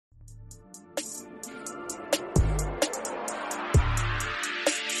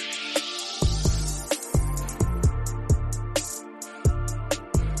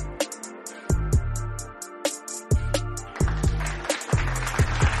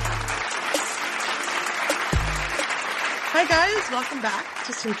Hi, guys. Welcome back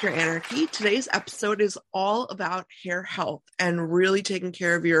to Skincare Anarchy. Today's episode is all about hair health and really taking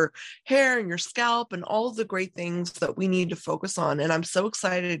care of your hair and your scalp and all of the great things that we need to focus on. And I'm so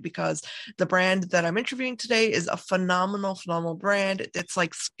excited because the brand that I'm interviewing today is a phenomenal brand. It's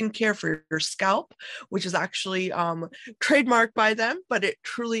like skincare for your scalp, which is actually trademarked by them, but it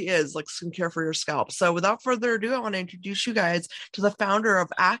truly is like skincare for your scalp. So without further ado, I want to introduce you guys to the founder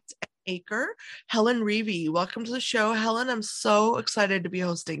of Act Acre, Helen Reevy. Welcome to the show, Helen. I'm so excited to be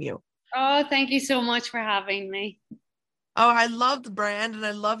hosting you. Oh, thank you so much for having me. Oh, I love the brand and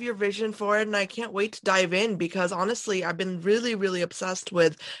I love your vision for it. And I can't wait to dive in because honestly, I've been really obsessed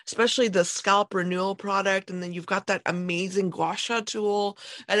with especially the scalp renewal product. And then you've got that amazing gua sha tool.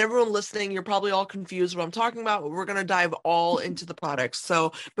 And everyone listening, you're probably all confused what I'm talking about, but we're going to dive all into the products.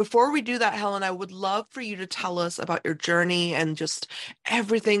 So before we do that, Helen, I would love for you to tell us about your journey and just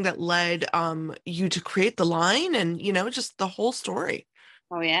everything that led you to create the line and, just the whole story.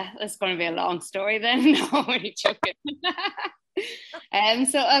 Oh yeah, it's going to be a long story then. No, I'm joking.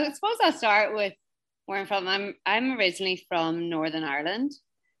 So I suppose I'll start with where I'm from. I'm originally from Northern Ireland,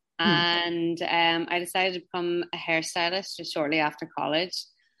 Hmm. and I decided to become a hairstylist just shortly after college.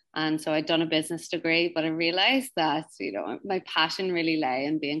 And so I'd done a business degree, but I realized that my passion really lay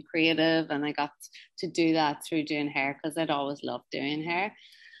in being creative, and I got to do that through doing hair because I'd always loved doing hair.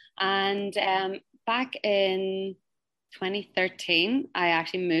 And back in 2013, I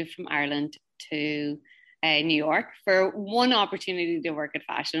actually moved from Ireland to New York for one opportunity to work at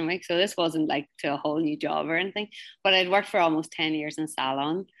Fashion Week. So this wasn't like to a whole new job or anything, but I'd worked for almost 10 years in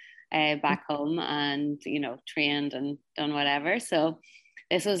salon back home and, trained and done whatever. So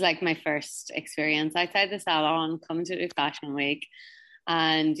this was like my first experience outside the salon, coming to the Fashion Week.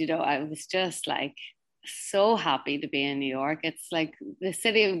 And, I was just like so happy to be in New York. It's like the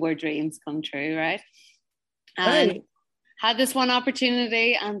city where dreams come true, right? And Right. had this one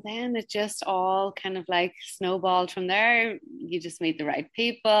opportunity, and then it just all kind of like snowballed from there. You just meet the right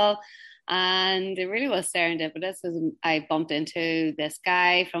people, and it really was serendipitous as I bumped into this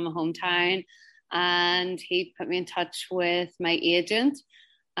guy from a hometown, and he put me in touch with my agent,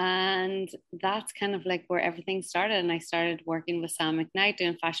 and that's kind of like where everything started. And I started working with Sam McKnight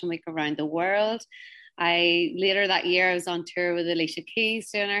doing Fashion Week around the world. I later that year I was on tour with Alicia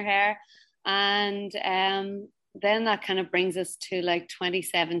Keys doing her hair, and then that kind of brings us to like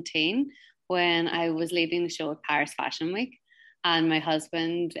 2017 when I was leading the show at Paris Fashion Week. And my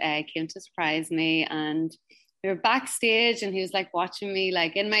husband came to surprise me. And we were backstage, and he was like watching me,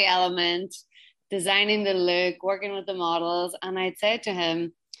 like in my element, designing the look, working with the models. And I'd said to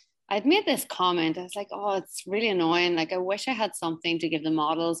him, I'd made this comment. I was like, oh, it's really annoying. Like, I wish I had something to give the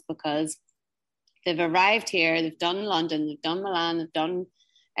models because they've arrived here, they've done London, they've done Milan, they've done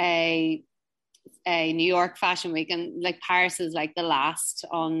a New York Fashion Week, and like Paris is like the last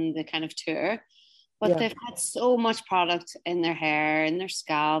on the kind of tour. But Yeah. they've had so much product in their hair, in their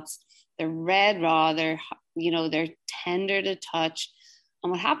scalps. They're red raw. They're tender to touch.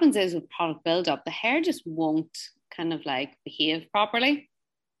 And what happens is with product buildup, the hair just won't kind of like behave properly.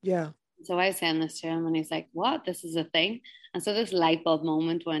 Yeah. So I was saying this to him, and he's like, "What? This is a thing?" And so this light bulb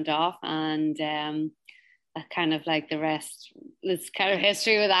moment went off, and kind of like the rest, it's kind of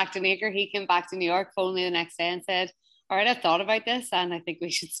history with Acton Acre. He came back to New York, phoned me the next day and said, all right, I've thought about this and I think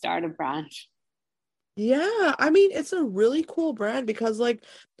we should start a brand. Yeah, I mean, it's a really cool brand because like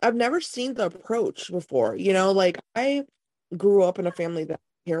I've never seen the approach before. Like I grew up in a family that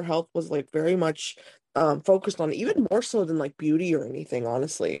hair health was like very much focused on even more so than like beauty or anything,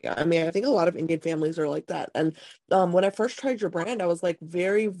 honestly. I mean, I think a lot of Indian families are like that. And when I first tried your brand, I was like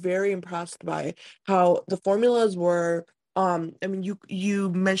very impressed by how the formulas were I mean, you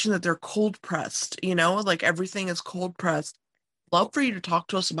mentioned that they're cold pressed, like everything is cold pressed. Love for you to talk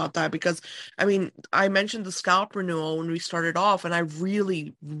to us about that because I mean, I mentioned the scalp renewal when we started off, and I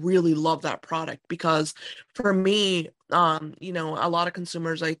really love that product because for me, a lot of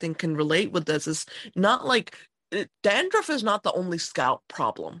consumers I think can relate with this is not like dandruff is not the only scalp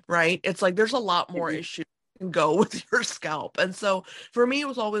problem, right? It's like there's a lot more issues can go with your scalp. And so for me, it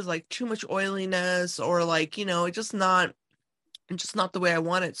was always like too much oiliness or like, it's just not the way I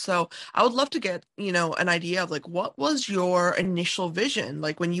want it. So I would love to get, an idea of like what was your initial vision?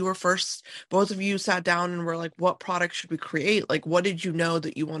 Like when you were first, both of you sat down and were like, what product should we create? Like what did you know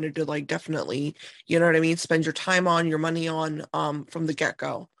that you wanted to like definitely, you know what I mean, spend your time on, your money on from the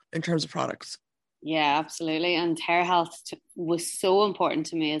get-go in terms of products? Yeah, absolutely. And hair health was so important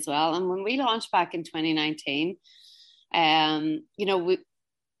to me as well. And when we launched back in 2019, we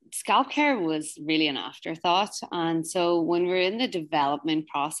scalp care was really an afterthought. And so when we're in the development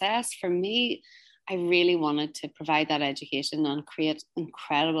process, for me, I really wanted to provide that education and create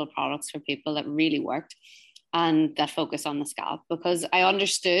incredible products for people that really worked and that focus on the scalp, because I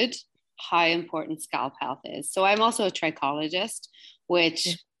understood how important scalp health is. So I'm also a trichologist,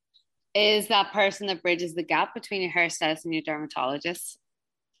 which is that person that bridges the gap between your hairstylist and your dermatologist.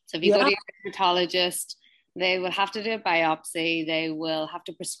 So if you go Yeah. to your dermatologist, they will have to do a biopsy. They will have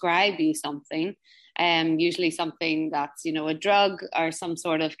to prescribe you something, usually something that's, you know, a drug or some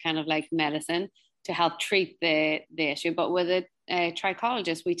sort of kind of like medicine to help treat the issue. But with a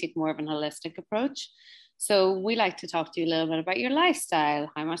trichologist, we take more of an holistic approach. So we like to talk to you a little bit about your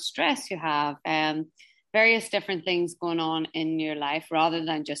lifestyle, how much stress you have, various different things going on in your life, rather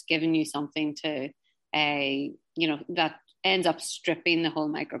than just giving you something to a, you know, that ends up stripping the whole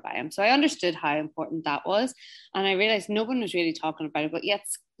microbiome. So I understood how important that was. And I realized no one was really talking about it, but yet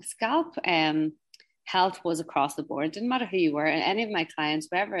scalp health was across the board. It didn't matter who you were. And any of my clients,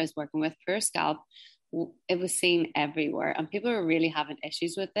 whoever I was working with, poor scalp, it was seen everywhere. And people were really having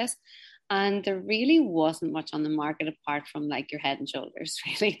issues with this. And there really wasn't much on the market apart from like your Head and Shoulders,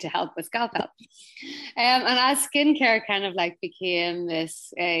 really, to help with scalp health. And as skincare kind of like became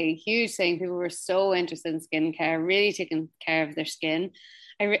this a huge thing, people were so interested in skincare, really taking care of their skin.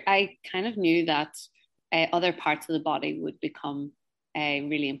 I kind of knew that other parts of the body would become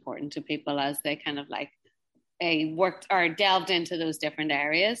really important to people as they kind of like worked or delved into those different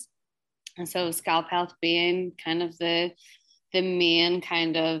areas. And so scalp health being kind of the main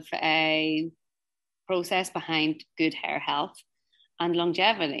kind of a process behind good hair health and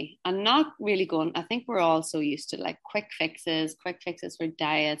longevity, and not really going. I think we're all so used to like quick fixes for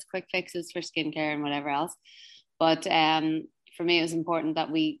diets, quick fixes for skincare and whatever else. But for me, it was important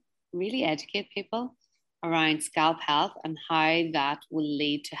that we really educate people around scalp health and how that will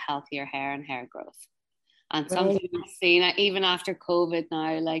lead to healthier hair and hair growth. And something Right. I've seen even after COVID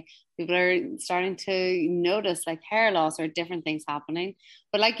now, like people are starting to notice like hair loss or different things happening.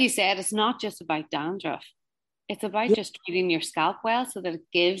 But like you said, it's not just about dandruff. It's about just treating your scalp well so that it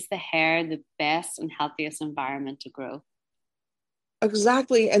gives the hair the best and healthiest environment to grow.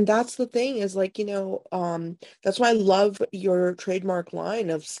 Exactly. And that's the thing is like, that's why I love your trademark line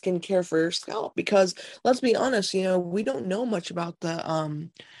of skincare for your scalp because let's be honest, we don't know much about the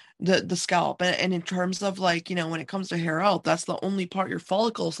scalp. And in terms of like, when it comes to hair health, that's the only part, your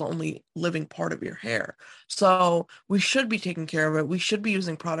follicle is the only living part of your hair. So we should be taking care of it. We should be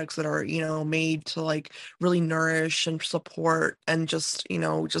using products that are, made to like really nourish and support and just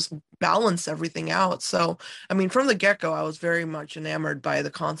balance everything out. So I mean, from the get-go, I was very much enamored by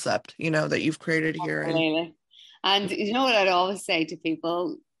the concept, that you've created here. And Absolutely. And you know what I'd always say to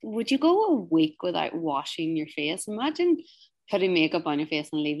people? Would you go a week without washing your face? Imagine putting makeup on your face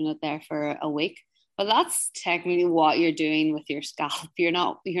and leaving it there for a week. But that's technically what you're doing with your scalp. You're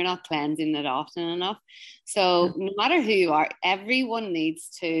not cleansing it often enough. So no matter who you are, everyone needs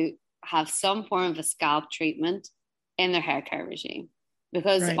to have some form of a scalp treatment in their hair care regime.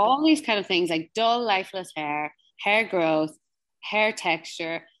 Because right, all these kind of things like dull, lifeless hair, hair growth, hair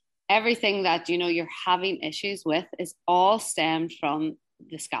texture, everything that you're having issues with is all stemmed from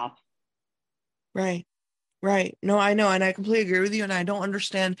the scalp. right, right. No, I know, and I completely agree with you. And I don't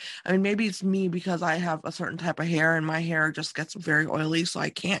understand. I mean, maybe it's me because I have a certain type of hair, and my hair just gets very oily, so I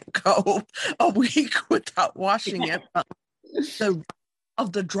can't go a week without washing Yeah. it. But the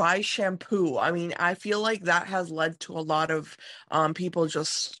of the dry shampoo. I mean, I feel like that has led to a lot of people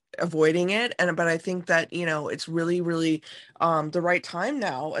just avoiding it. But I think that, it's really, really the right time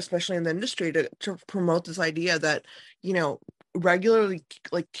now, especially in the industry, to promote this idea that, you know, regularly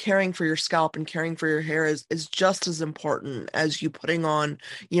like caring for your scalp and caring for your hair is just as important as you putting on,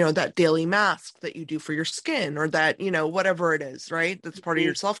 that daily mask that you do for your skin or that, whatever it is, right? That's part of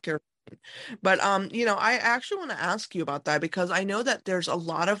your self-care. But I actually want to ask you about that because I know that there's a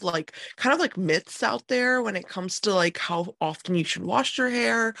lot of like kind of like myths out there when it comes to like how often you should wash your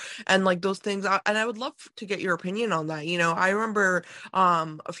hair and like those things. And I would love to get your opinion on that. I remember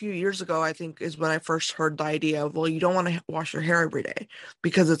a few years ago, I think is when I first heard the idea of, well, you don't want to wash your hair every day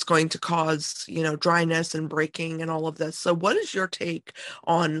because it's going to cause, dryness and breaking and all of this. So what is your take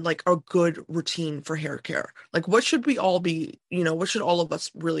on like a good routine for hair care? Like what should we all be, what should all of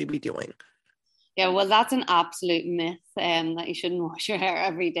us really be doing? Yeah, well, that's an absolute myth, that you shouldn't wash your hair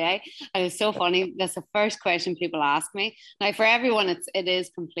every day. And it's so funny. That's the first question people ask me. Now, for everyone, it is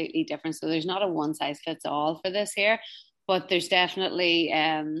completely different. So there's not a one size fits all for this here, but there's definitely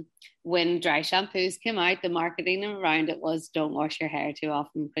when dry shampoos came out, the marketing around it was don't wash your hair too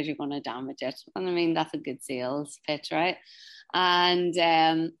often because you're going to damage it. And I mean that's a good sales pitch, right? And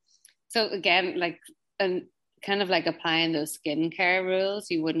so again, like and kind of like applying those skincare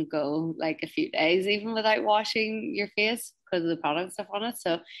rules. You wouldn't go like a few days even without washing your face because of the product stuff on it.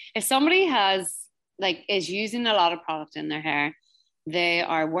 So if somebody has like is using a lot of product in their hair, they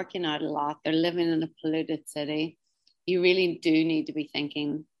are working out a lot, they're living in a polluted city, you really do need to be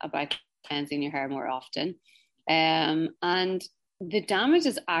thinking about cleansing your hair more often. And the damage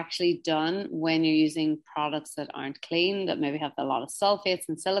is actually done when you're using products that aren't clean, that maybe have a lot of sulfates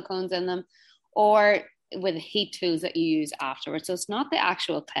and silicones in them, or with heat tools that you use afterwards. So it's not the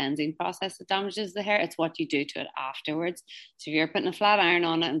actual cleansing process that damages the hair, it's what you do to it afterwards. So if you're putting a flat iron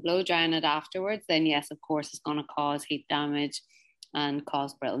on it and blow drying it afterwards, then yes, of course, it's going to cause heat damage and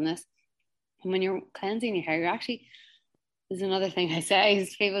cause brittleness. And when you're cleansing your hair, you're actually, there's another thing I say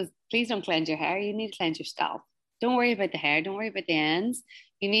is people, please don't cleanse your hair. You need to cleanse your scalp. Don't worry about the hair. Don't worry about the ends.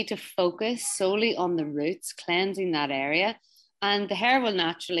 You need to focus solely on the roots, cleansing that area. And the hair will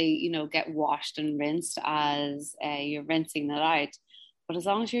naturally, get washed and rinsed as you're rinsing it out. But as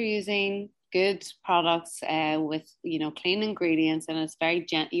long as you're using good products with, clean ingredients, and it's very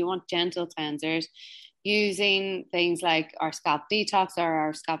you want gentle cleansers, using things like our scalp detox or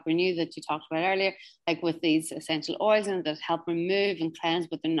our scalp renew that you talked about earlier, like with these essential oils in it that help remove and cleanse,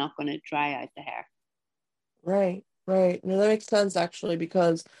 but they're not going to dry out the hair. Right, right. No, that makes sense actually,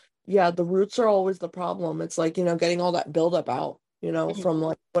 because yeah, the roots are always the problem. It's like, getting all that buildup out, from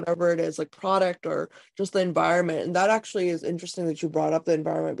like whatever it is, like product or just the environment. And that actually is interesting that you brought up the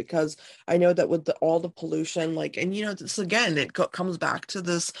environment, because I know that with all the pollution, like, and this again, it comes back to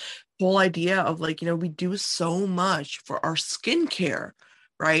this whole idea of like, we do so much for our skincare,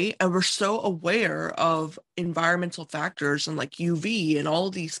 right? And we're so aware of environmental factors and like UV and all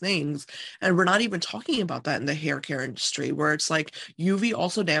of these things. And we're not even talking about that in the hair care industry, where it's like UV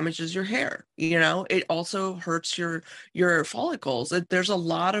also damages your hair. It also hurts your follicles. There's a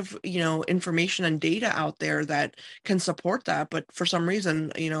lot of, information and data out there that can support that. But for some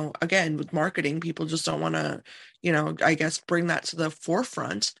reason, again, with marketing, people just don't want to, I guess bring that to the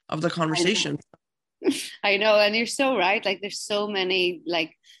forefront of the I know. conversation. I know, and you're so right. Like, there's so many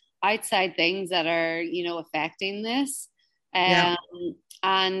like outside things that are, affecting this. Yeah. Um,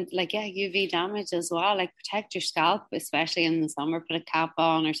 and like, yeah, UV damage as well. Like, protect your scalp, especially in the summer. Put a cap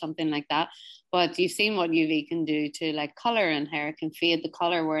on or something like that. But you've seen what UV can do to like color in hair. It can fade the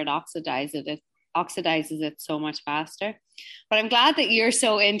color where it oxidizes it. Oxidizes it so much faster. But I'm glad that you're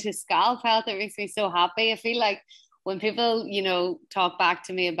so into scalp health. It makes me so happy. I feel like when people, talk back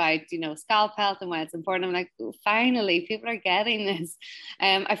to me about, scalp health and why it's important, I'm like, oh, finally, people are getting this.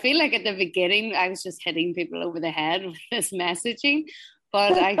 I feel like at the beginning, I was just hitting people over the head with this messaging,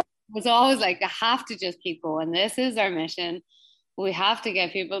 but I was always like, I have to just keep going. This is our mission. We have to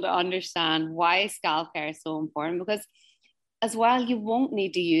get people to understand why scalp care is so important, because as well, you won't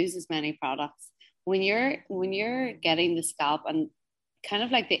need to use as many products when you're getting the scalp, and kind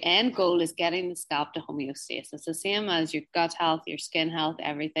of like the end goal is getting the scalp to homeostasis, the same as your gut health, your skin health,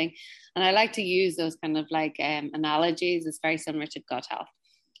 everything. And I like to use those kind of like analogies. It's very similar to gut health.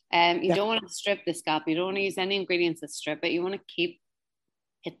 You Yeah. don't want to strip the scalp. You don't want to use any ingredients that strip it. You want to keep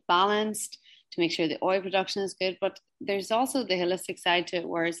it balanced to make sure the oil production is good. But there's also the holistic side to it,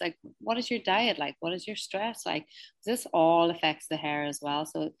 where it's like, what is your diet like? What is your stress like? This all affects the hair as well.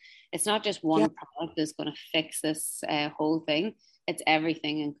 So it's not just Yeah. one product that's going to fix this whole thing. It's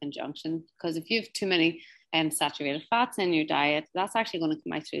everything in conjunction. Because if you have too many saturated fats in your diet, that's actually going to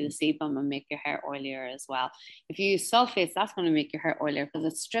come out through the sebum and make your hair oilier as well. If you use sulfates, that's going to make your hair oilier because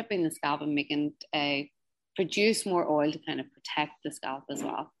it's stripping the scalp and making produce more oil to kind of protect the scalp as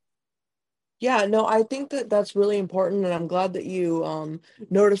well. Yeah, no, I think that that's really important, and I'm glad that you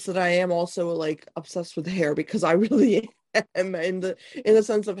noticed that I am also like obsessed with hair, because I really am in the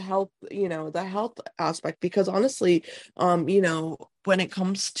sense of health, the health aspect. Because honestly, when it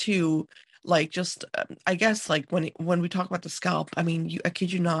comes to like just I guess like when we talk about the scalp, I mean, I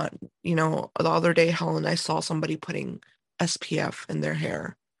kid you not, the other day, Helen, I saw somebody putting SPF in their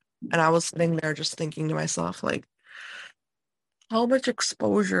hair, and I was sitting there just thinking to myself like, how much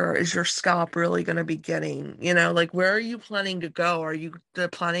exposure is your scalp really going to be getting? Like, where are you planning to go? Are you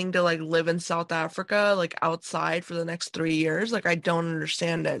planning to like live in South Africa, like outside for the next 3 years? Like, I don't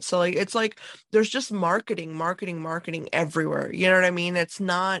understand it. So, like, it's like there's just marketing, marketing, marketing everywhere. You know what I mean? It's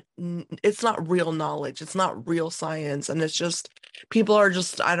not real knowledge. It's not real science. And it's just, people are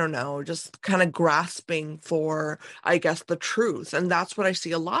just, I don't know, just kind of grasping for, I guess, the truth. And that's what I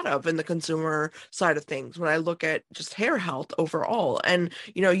see a lot of in the consumer side of things when I look at just hair health overall. And,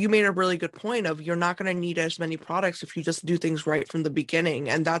 you made a really good point of you're not going to need as many products if you just do things right from the beginning.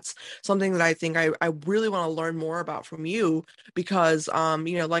 And that's something that I think I really want to learn more about from you because,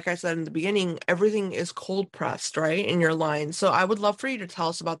 like I said in the beginning, everything is cold pressed, right, in your line. So I would love for you to tell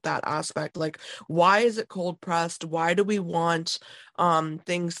us about that aspect. Like, why is it cold pressed? Why do we want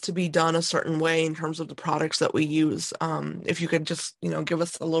things to be done a certain way in terms of the products that we use? If you could just, give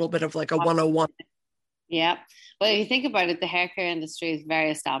us a little bit of like a 101. Yeah. Well, if you think about it, the hair care industry is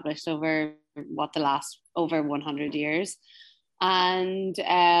very established over the last over 100 years. And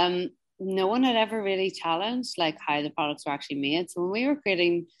no one had ever really challenged like how the products were actually made. So when we were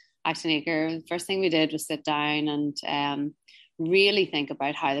creating Actionaker, the first thing we did was sit down and really think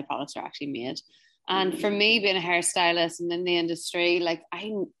about how the products are actually made. And for me, being a hairstylist and in the industry, like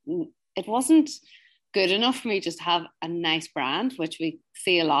it wasn't good enough for me just to have a nice brand, which we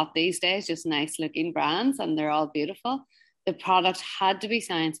see a lot these days, just nice looking brands, and they're all beautiful. The product had to be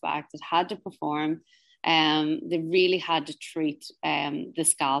science backed, it had to perform. They really had to treat the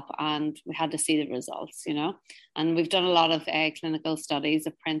scalp, and we had to see the results, And we've done a lot of clinical studies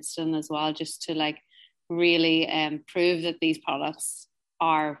at Princeton as well, just to like really prove that these products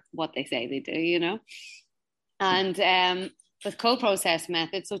are what they say they do. And with co-process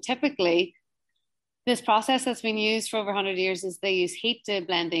methods, so typically this process that's been used for over 100 years is they use heat to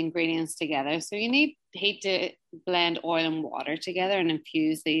blend the ingredients together. So you need heat to blend oil and water together and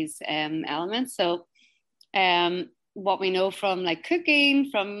infuse these elements. So what we know from like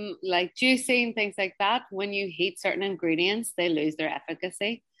cooking, from like juicing, things like that, when you heat certain ingredients, they lose their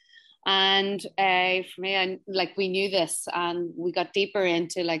efficacy. And for me, we knew this, and we got deeper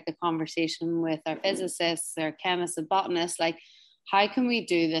into like the conversation with our physicists, our chemists, and botanists, like how can we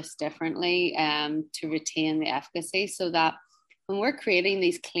do this differently to retain the efficacy so that when we're creating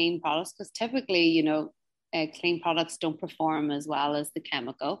these clean products, because typically, clean products don't perform as well as the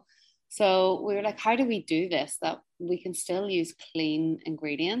chemical. So we were like, how do we do this that we can still use clean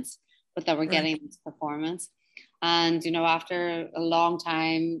ingredients, but that we're Right. getting this performance? And, after a long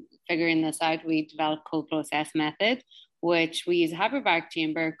time figuring this out, we developed cold process method, which we use a hyperbaric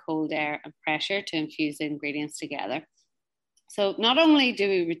chamber, cold air, and pressure to infuse the ingredients together. So not only do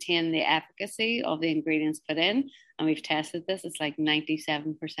we retain the efficacy of the ingredients put in, and we've tested this, it's like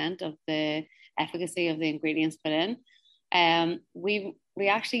 97% of the efficacy of the ingredients put in. We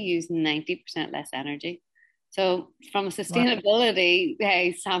actually use 90% less energy. So from a Wow.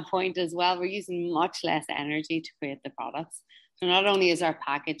 sustainability standpoint as well, we're using much less energy to create the products. So not only is our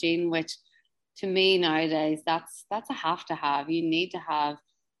packaging, which to me nowadays that's a have to have. You need to have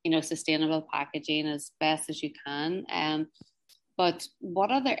sustainable packaging as best as you can. But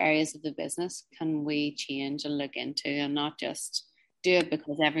what other areas of the business can we change and look into, and not just do it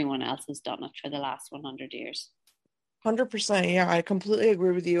because everyone else has done it for the last 100 years? 100%. Yeah, I completely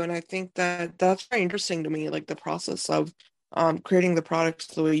agree with you. And I think that that's very interesting to me, like the process of creating the products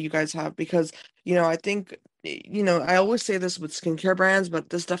the way you guys have, because, I think, I always say this with skincare brands, but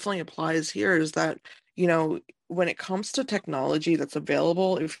this definitely applies here is that, when it comes to technology that's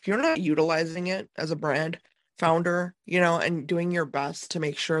available, if you're not utilizing it as a brand founder, and doing your best to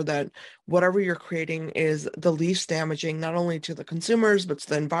make sure that whatever you're creating is the least damaging, not only to the consumers, but to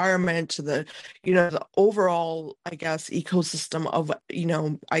the environment, to the overall, I guess, ecosystem of,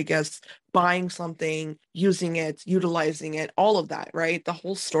 I guess, buying something, using it, utilizing it, all of that, right? The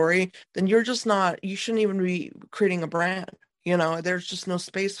whole story, then you're just not, you shouldn't even be creating a brand. There's just no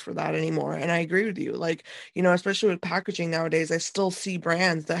space for that anymore. And I agree with you. Like, especially with packaging nowadays, I still see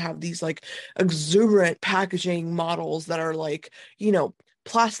brands that have these like exuberant packaging models that are like,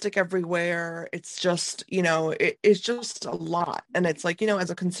 plastic everywhere. It's just, it's just a lot. And it's like, as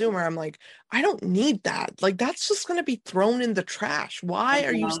a consumer, I'm like, I don't need that. Like, that's just going to be thrown in the trash. I Why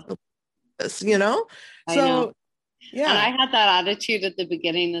are you know, still this? I know. So, And I yeah. had that attitude at the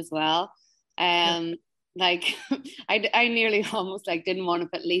beginning as well. Yeah. Like I nearly almost like didn't want to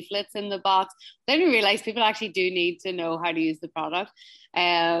put leaflets in the box. Then I realized people actually do need to know how to use the product.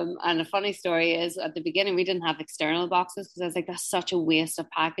 And a funny story is at the beginning we didn't have external boxes because I was like, that's such a waste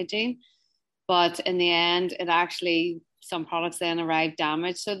of packaging. But in the end, it actually some products then arrive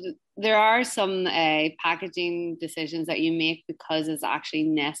damaged. So there are some packaging decisions that you make because it's actually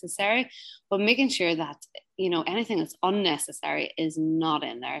necessary, but making sure that anything that's unnecessary is not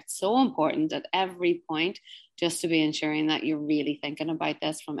in there. It's so important at every point, just to be ensuring that you're really thinking about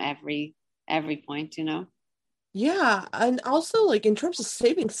this from every point. Yeah. And also like in terms of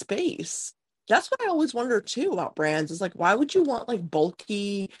saving space. That's what I always wonder too about brands is like, why would you want like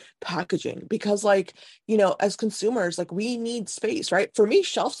bulky packaging? Because like, as consumers, like we need space, right? For me,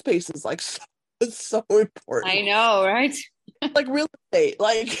 shelf space is like so, it's so I important. know, right? Like real estate,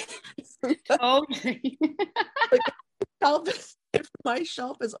 like, Totally. like shelf, if my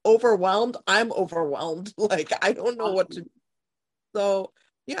shelf is overwhelmed, I'm overwhelmed. Like I don't know what to do. So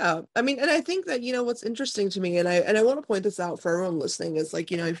yeah, I mean, and I think that what's interesting to me, and I want to point this out for everyone listening, is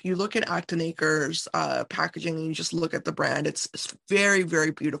like if you look at Acton Acres packaging and you just look at the brand, it's very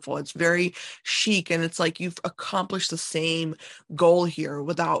very beautiful. It's very chic, and it's like you've accomplished the same goal here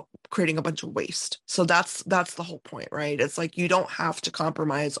without creating a bunch of waste. So that's the whole point, right? It's like you don't have to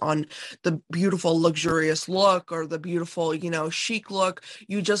compromise on the beautiful luxurious look or the beautiful chic look.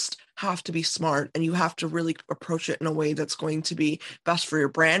 You just have to be smart, and you have to really approach it in a way that's going to be best for your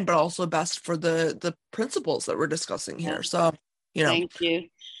brand, but also best for the principles that we're discussing Yeah, here. So, you know, thank you.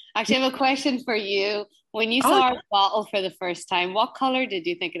 Actually, I have a question for you. When you oh, saw our bottle for the first time, what color did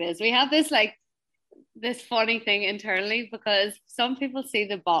you think it is? We have this like this funny thing internally because some people see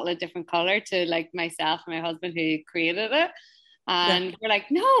the bottle a different color to like myself and my husband who created it. yeah. And we're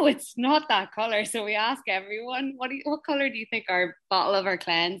like, no, it's not that color. So we ask everyone, what color do you think our bottle of our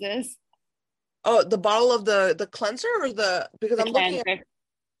cleanse is? Oh, the bottle of the cleanser or the because The I'm looking at cleanser.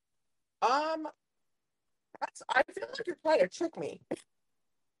 um I feel like you're trying to trick me.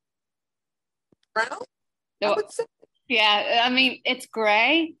 Brown, I So would say. yeah, I mean, it's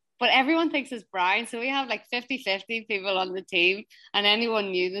gray, but everyone thinks it's brown. So we have like 50-50 people on the team, and anyone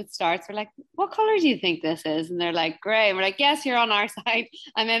new that starts, we're like, what color do you think this is? And they're like, gray. And we're like, yes, you're on our side.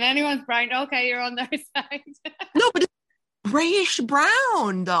 And then anyone's brown, okay, you're on their side. No, but it's grayish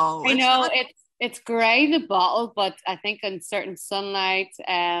brown though. I It's know not. it's gray the bottle, but I think in certain sunlight,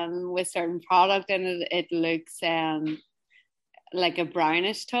 with certain product in it, it looks like a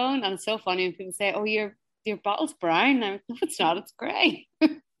brownish tone. And it's so funny when people say, "Oh, your bottle's brown." I'm like, no, it's not. It's gray.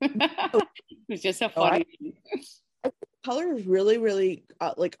 It's just so No, funny. I think the color is really, really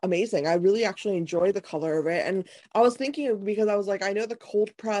like amazing. I really actually enjoy the color of it. And I was thinking because I was like, I know the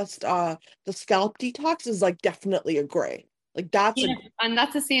cold pressed the scalp detox is like definitely a gray. Like that's a Yeah, and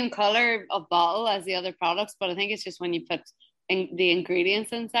that's the same color of bottle as the other products, but I think it's just when you put the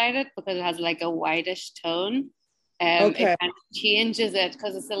ingredients inside it because it has like a whitish tone. It okay. kind of changes it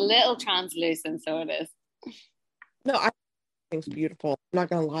because it's a little translucent, so it is. No, I think it's beautiful. I'm not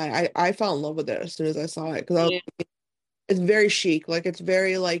gonna lie. I fell in love with it as soon as I saw it because Yeah. it's very chic. Like it's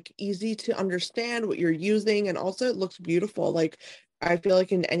very like easy to understand what you're using, and also it looks beautiful. Like I feel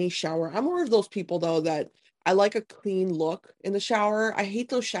like in any shower, I'm more of those people though that I like a clean look in the shower. I hate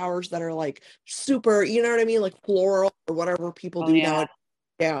those showers that are like super, you know what I mean, like floral or whatever people Oh do yeah. now.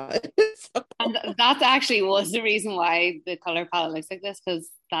 Yeah. So, And that actually was the reason why the color palette looks like this, because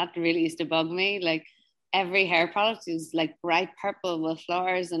that really used to bug me. Like every hair product is like bright purple with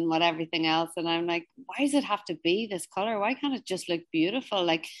flowers and what everything else. And I'm like, why does it have to be this color? Why can't it just look beautiful?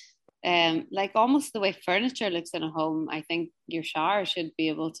 Like almost the way furniture looks in a home. I think your shower should be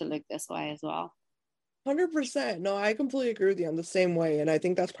able to look this way as well. 100%. No, I completely agree with you. I'm the same way, and I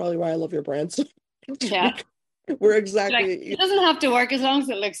think that's probably why I love your brand so much Yeah. because we're Like exactly it doesn't have to work as long as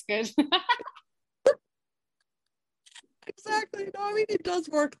it looks good. exactly. No, I mean it does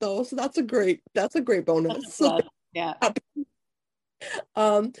work though, so that's a great That's a bonus. plus. Yeah.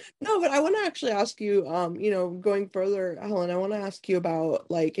 Um, no, but I want to actually ask you, going further, Helen, I want to ask you about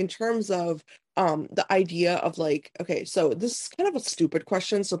like in terms of the idea of like, okay, so this is kind of a stupid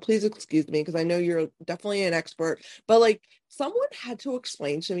question, so please excuse me because I know you're definitely an expert, but like someone had to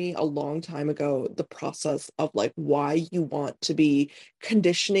explain to me a long time ago the process of like why you want to be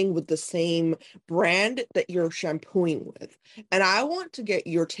conditioning with the same brand that you're shampooing with. And I want to get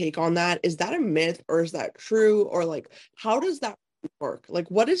your take on that. Is that a myth or is that true? Or like how does that work? Like,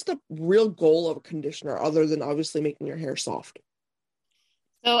 what is the real goal of a conditioner other than obviously making your hair soft?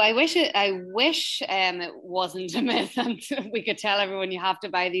 So I wish it wasn't a myth and we could tell everyone you have to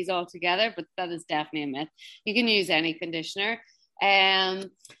buy these all together, but that is definitely a myth. You can use any conditioner.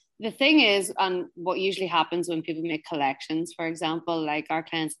 Um, the thing is, and what usually happens when people make collections, for example, like our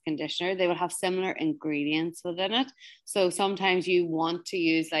cleanse conditioner, they will have similar ingredients within it. So sometimes you want to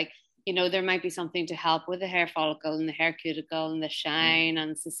use like, there might be something to help with the hair follicle and the hair cuticle and the shine,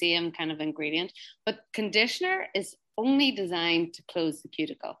 and it's the same kind of ingredient. But conditioner is only designed to close the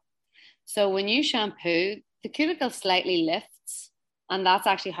cuticle. So when you shampoo, the cuticle slightly lifts, and that's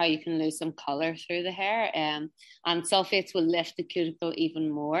actually how you can lose some color through the hair. And sulfates will lift the cuticle even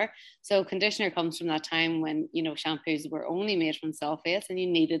more. So conditioner comes from that time when shampoos were only made from sulfates, and you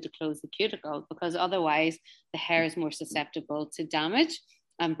needed to close the cuticle because otherwise the hair is more susceptible to damage.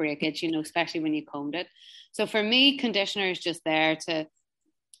 and breakage, especially when you combed it. So for me, conditioner is just there to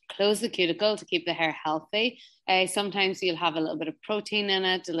close the cuticle to keep the hair healthy. Sometimes you'll have a little bit of protein in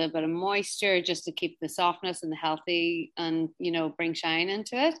it, a little bit of moisture, just to keep the softness and the healthy, and bring shine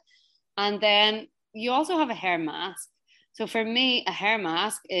into it. And then you also have a hair mask. So for me, a hair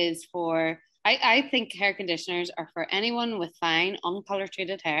mask is for, I think hair conditioners are for anyone with fine, uncolor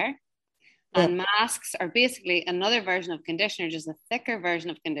treated hair. Yeah. And masks are basically another version of conditioner, just a thicker version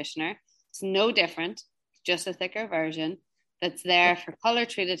of conditioner. It's no different, just a thicker version that's there for color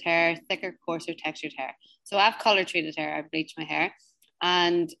treated hair, thicker, coarser textured hair. So I have color treated hair, I bleach my hair,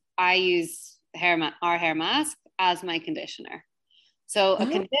 and I use our hair mask as my conditioner. So a Oh,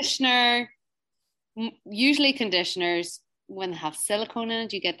 conditioner, usually conditioners, when they have silicone in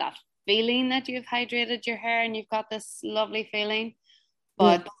it, you get that feeling that you've hydrated your hair and you've got this lovely feeling.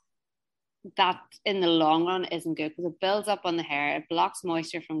 yeah. But that in the long run isn't good because it builds up on the hair, it blocks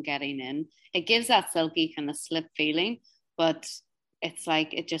moisture from getting in, it gives that silky kind of slip feeling, but it's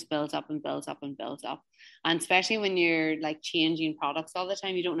like it just builds up and builds up and builds up. And especially when you're like changing products all the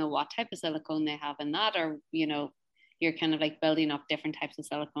time, you don't know what type of silicone they have in that, or you're kind of like building up different types of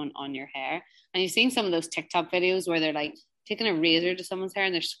silicone on your hair. And you've seen some of those TikTok videos where they're like taking a razor to someone's hair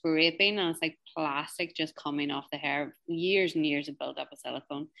and they're scraping, and it's like plastic just coming off the hair, years and years of buildup of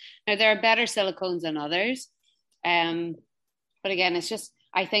silicone. Now there are better silicones than others, um, but again, it's just,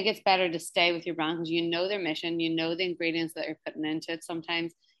 I think it's better to stay with your brand because you know their mission, you know the ingredients that you're putting into it.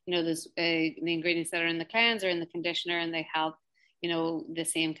 Sometimes there's the ingredients that are in the cleanser and the conditioner, and they help the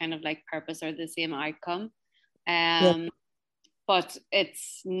same kind of like purpose or the same outcome. Yeah. um, but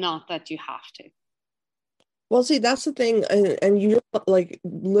it's not that you have to. Well, see, that's the thing, and you like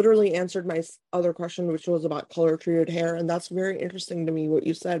literally answered my other question, which was about color treated hair, and that's very interesting to me what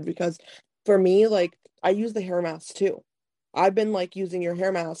you said because for me, like I use the hair mask too. I've been like using your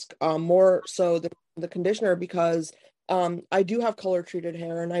hair mask more so than the conditioner because I do have color treated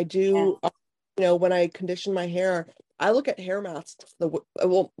hair, and I Yeah. do when I condition my hair, I look at hair masks.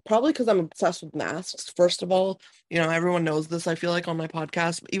 Well, probably because I'm obsessed with masks. First of all, everyone knows this. I feel like on my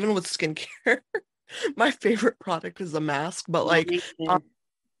podcast, even with skincare. My favorite product is a mask, but Yeah, like me too.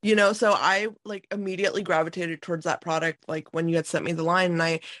 so I like immediately gravitated towards that product like when you had sent me the line, and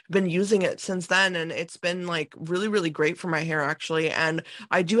I've been using it since then, and it's been like really, really great for my hair actually. And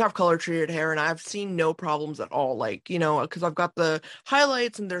I do have color treated hair and I've seen no problems at all, like, because I've got the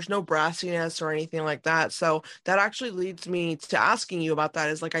highlights and there's no brassiness or anything like that. So that actually leads me to asking you about that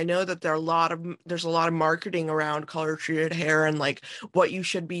is like I know that there's a lot of marketing around color treated hair and like what you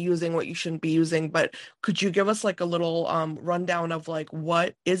should be using, what you shouldn't be using, but could you give us like a little rundown of like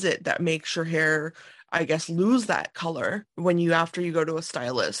what is it that makes your hair, I guess, lose that color when you after you go to a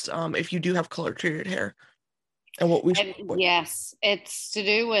stylist, if you do have color treated hair, and what we should what, Yes, it's to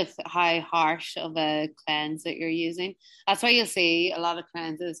do with how harsh of a cleanse that you're using. That's why you'll see a lot of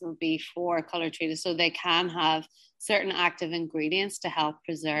cleanses will be for color treated, so they can have certain active ingredients to help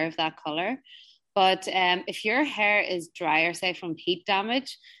preserve that color. But if your hair is drier, say from heat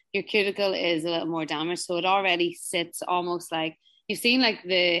damage, your cuticle is a little more damaged, so it already sits almost like you've seen like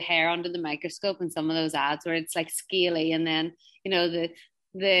the hair under the microscope in some of those ads where it's like scaly, and then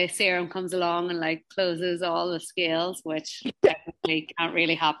the serum comes along and like closes all the scales, which technically can't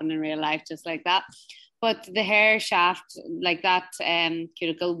really happen in real life just like that. But the hair shaft, like that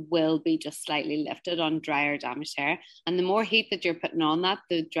cuticle, will be just slightly lifted on drier, damaged hair. And the more heat that you're putting on that,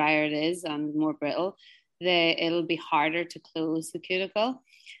 the drier it is and more brittle, it'll be harder to close the cuticle.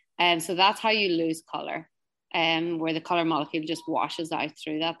 And so that's how you lose color, where the color molecule just washes out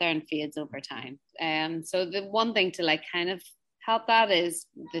through that there and fades over time. So the one thing to like kind of help that is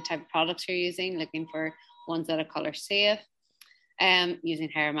the type of products you're using, looking for ones that are color safe, using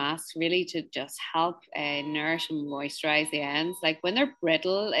hair masks really to just help nourish and moisturize the ends. Like when they're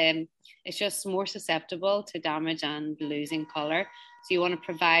brittle, it's just more susceptible to damage and losing color. So you want to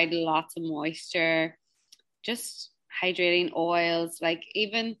provide lots of moisture, just hydrating oils, like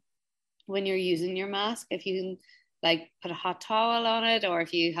even when you're using your mask, if you can like put a hot towel on it, or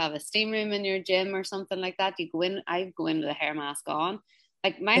if you have a steam room in your gym or something like that, you go in, I go in with a hair mask on.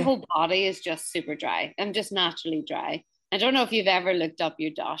 Like my yeah. whole body is just super dry. I'm just naturally dry. I don't know if you've ever looked up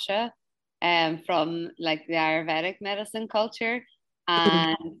your dosha from like the Ayurvedic medicine culture.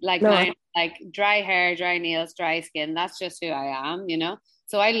 And like No, mine, like dry hair, dry nails, dry skin, that's just who I am.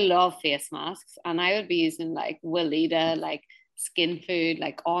 So I love face masks, and I would be using like Weleda, like skin food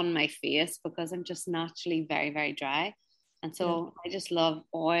like on my face because I'm just naturally very, very dry. And yeah. so I just love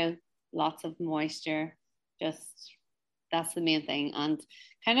oil, lots of moisture, just That's the main thing. And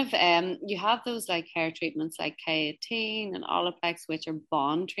kind of you have those like hair treatments like K18 and Olaplex, which are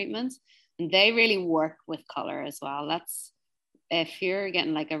bond treatments, and they really work with color as well. That's if you're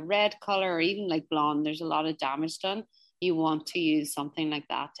getting like a red color or even like blonde, there's a lot of damage done. You want to use something like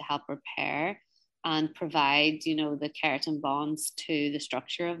that to help repair and provide, you know, the keratin bonds to the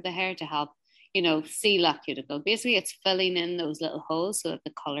structure of the hair to help, you know, seal that cuticle. Basically, it's filling in those little holes so that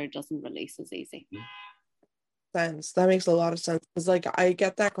the color doesn't release as easy. Sense. That makes a lot of sense. Because like I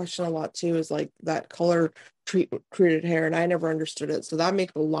get that question a lot too, is like that color treated hair, and I never understood it. So that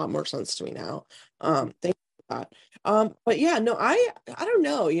makes a lot more sense to me now. Thank you for that. But yeah, no, I don't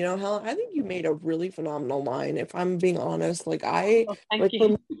know, Helen, I think you made a really phenomenal line, if I'm being honest. Like I Oh, thank like for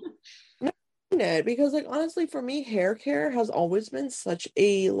you. no, it because like honestly for me hair care has always been such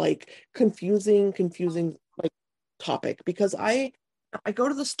a like confusing like topic because I go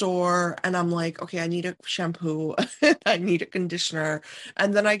to the store and I'm like, okay, I need a shampoo, I need a conditioner,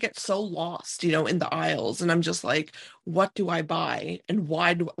 and then I get so lost, in the aisles, and I'm just like, what do I buy, and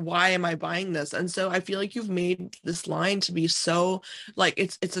why am I buying this? And so I feel like you've made this line to be so like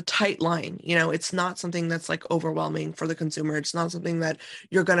it's a tight line, it's not something that's like overwhelming for the consumer. It's not something that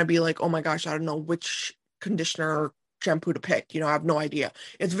you're gonna be like, oh my gosh, I don't know which conditioner or shampoo to pick. I have no idea.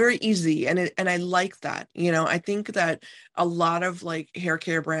 It's very easy, and I like that. I think that a lot of like hair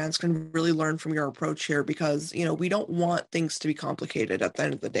care brands can really learn from your approach here because, we don't want things to be complicated at the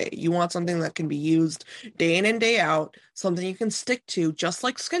end of the day. You want something that can be used day in and day out, something you can stick to, just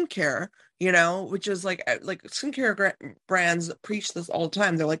like skincare, which is like skincare brands preach this all the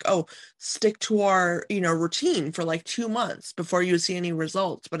time. They're like, oh, stick to our, routine for like 2 months before you see any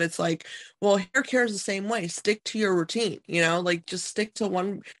results. But it's like, well, hair care is the same way. Stick to your routine, like just stick to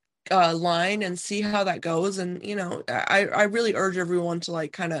one line and see how that goes. And I really urge everyone to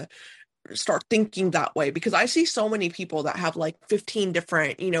like kind of start thinking that way because I see so many people that have like 15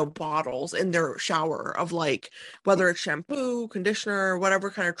 different bottles in their shower of like whether it's shampoo, conditioner,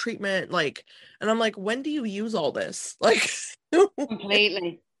 whatever kind of treatment, like, and I'm like, when do you use all this? Like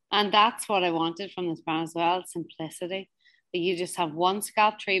Completely. And that's what I wanted from this brand as well, simplicity. That you just have one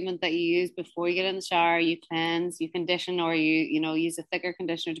scalp treatment that you use before you get in the shower, you cleanse, you condition, or use a thicker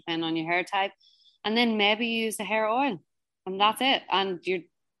conditioner depending on your hair type. And then maybe use a hair oil. And that's it. And your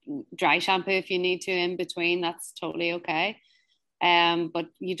dry shampoo if you need to in between, that's totally okay. But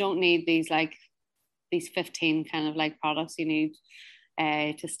you don't need these 15 kind of like products you need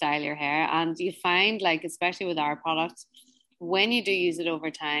to style your hair. And you find like, especially with our products, when you do use it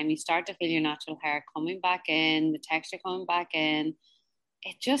over time, you start to feel your natural hair coming back in, the texture coming back in.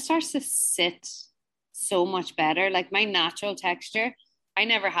 It just starts to sit so much better. Like my natural texture, I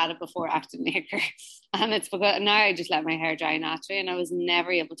never had it before Active Maker. And it's because now I just let my hair dry naturally, and I was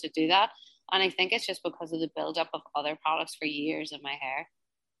never able to do that. And I think it's just because of the buildup of other products for years in my hair.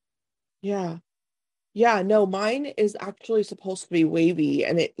 yeah. Yeah, no, mine is actually supposed to be wavy,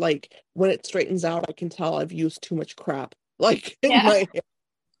 and it like when it straightens out I can tell I've used too much crap like in Yeah. my hair,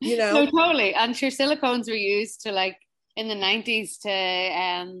 you No, know totally. And sure, silicones were used to like in the 90s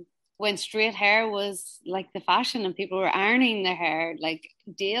to when straight hair was like the fashion and people were ironing their hair like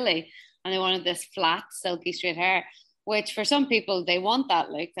daily and they wanted this flat, silky straight hair, which for some people they want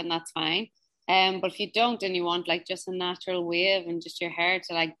that look and that's fine. But if you don't and you want like just a natural wave and just your hair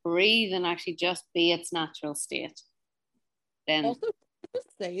to like breathe and actually just be its natural state, then Also, just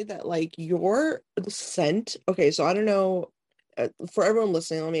say that like your the scent. Okay, so I don't know. For everyone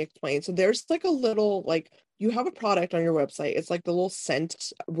listening, let me explain. So there's like a little like you have a product on your website. It's like the little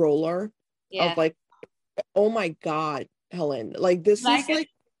scent roller of yeah. like, oh my God, Helen, like this Like is it? like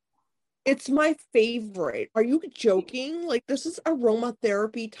it's my favorite. Are you joking? Like this is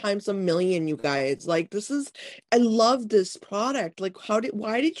aromatherapy times a million, you guys. Like this is I love this product. Like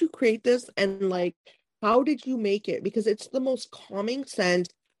why did you create this and like how did you make it? Because it's the most calming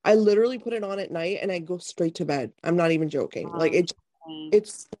scent. I literally put it on at night and I go straight to bed. I'm not even joking. Like Um,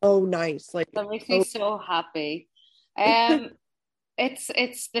 it's so nice. Like that makes me so so happy. Um,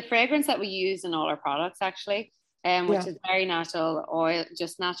 it's the fragrance that we use in all our products actually, which yeah. is very natural oil,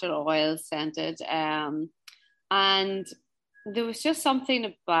 just natural oil scented. And there was just something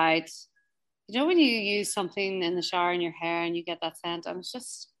about, when you use something in the shower in your hair and you get that scent, and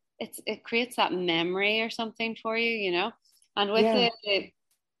it creates that memory or something for you, And with Yeah. it,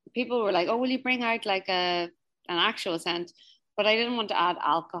 people were like, "Oh, will you bring out like an actual scent?" But I didn't want to add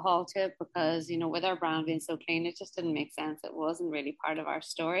alcohol to it because, with our brand being so clean, it just didn't make sense. It wasn't really part of our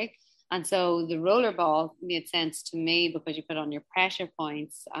story. And so the rollerball made sense to me because you put on your pressure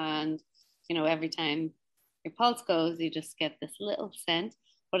points and, every time your pulse goes, you just get this little scent.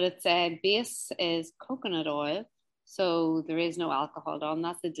 But its base is coconut oil. So there is no alcohol done.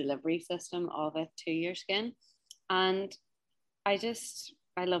 That's the delivery system of it to your skin. And I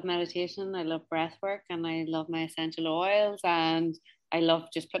love meditation, I love breath work, and I love my essential oils, and I love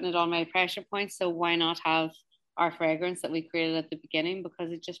just putting it on my pressure points. So why not have our fragrance that we created at the beginning,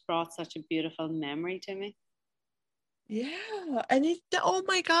 because it just brought such a beautiful memory to me. Yeah, and oh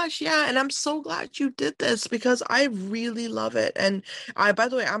my gosh, yeah, and I'm so glad you did this because I really love it. And by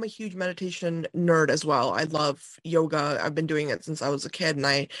the way, I'm a huge meditation nerd as well. I love yoga. I've been doing it since I was a kid, and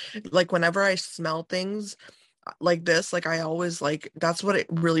I like whenever I smell things like this, like I always like that's what it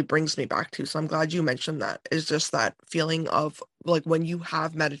really brings me back to. So I'm glad you mentioned that. It's just that feeling of like when you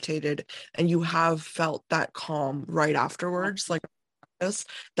have meditated and you have felt that calm right afterwards, like this,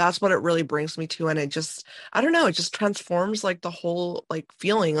 that's what it really brings me to. And it just, I don't know, it just transforms like the whole like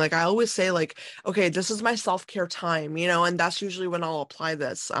feeling. Like I always say like, okay, this is my self-care time, and that's usually when I'll apply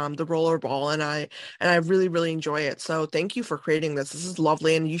this, the rollerball, and I really, really enjoy it. So thank you for creating this. This is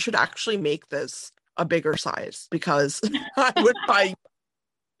lovely. And you should actually make this a bigger size because I would buy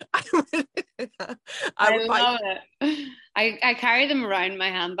I would, I I would buy love it. I carry them around my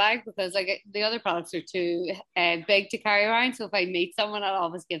handbag because like the other products are too big to carry around. So if I meet someone, I'll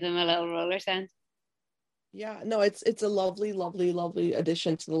always give them a little roller scent. Yeah, no, it's a lovely, lovely, lovely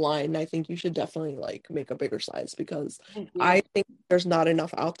addition to the line. And I think you should definitely like make a bigger size because Thank you. I think there's not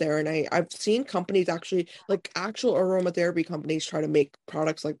enough out there. And I've seen companies actually like actual aromatherapy companies try to make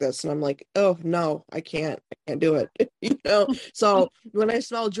products like this. And I'm like, oh no, I can't do it. So when I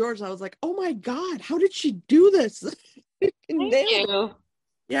smelled yours, I was like, oh my God, how did she do this? Thank Nailed it. you.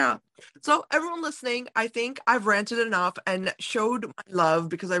 Yeah. So everyone listening, I think I've ranted enough and showed my love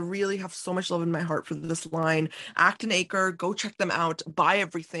because I really have so much love in my heart for this line. Act Acre, go check them out, buy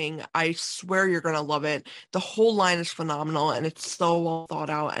everything. I swear you're gonna love it. The whole line is phenomenal and it's so well thought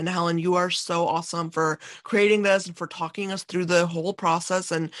out. And Helen, you are so awesome for creating this and for talking us through the whole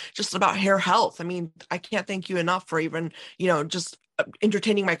process and just about hair health. I mean, I can't thank you enough for even, just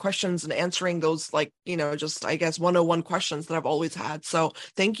entertaining my questions and answering those like just I guess 101 questions that I've always had. So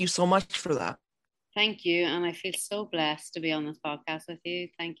thank you so much for that. Thank you. And I feel so blessed to be on this podcast with you.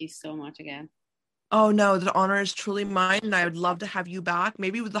 Thank you so much again. Oh no, the honor is truly mine, and I would love to have you back,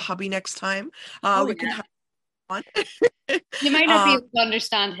 maybe with the hubby next time. Oh, We can yeah. have fun. You might not be um able to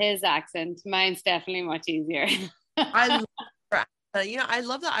understand his accent. Mine's definitely much easier. I love I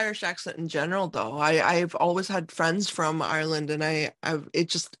love the Irish accent in general, though. I've always had friends from Ireland, and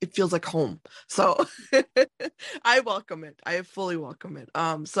it feels like home. So I welcome it. I fully welcome it.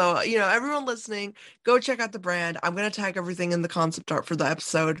 So everyone listening, go check out the brand. I'm gonna tag everything in the concept art for the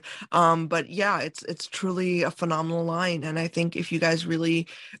episode. But yeah, it's truly a phenomenal line, and I think if you guys really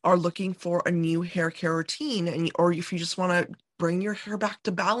are looking for a new hair care routine, or if you just want to bring your hair back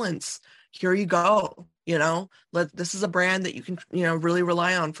to balance, here you go. This is a brand that you can really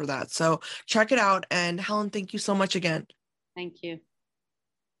rely on for that. So check it out. And Helen, thank you so much again. Thank you.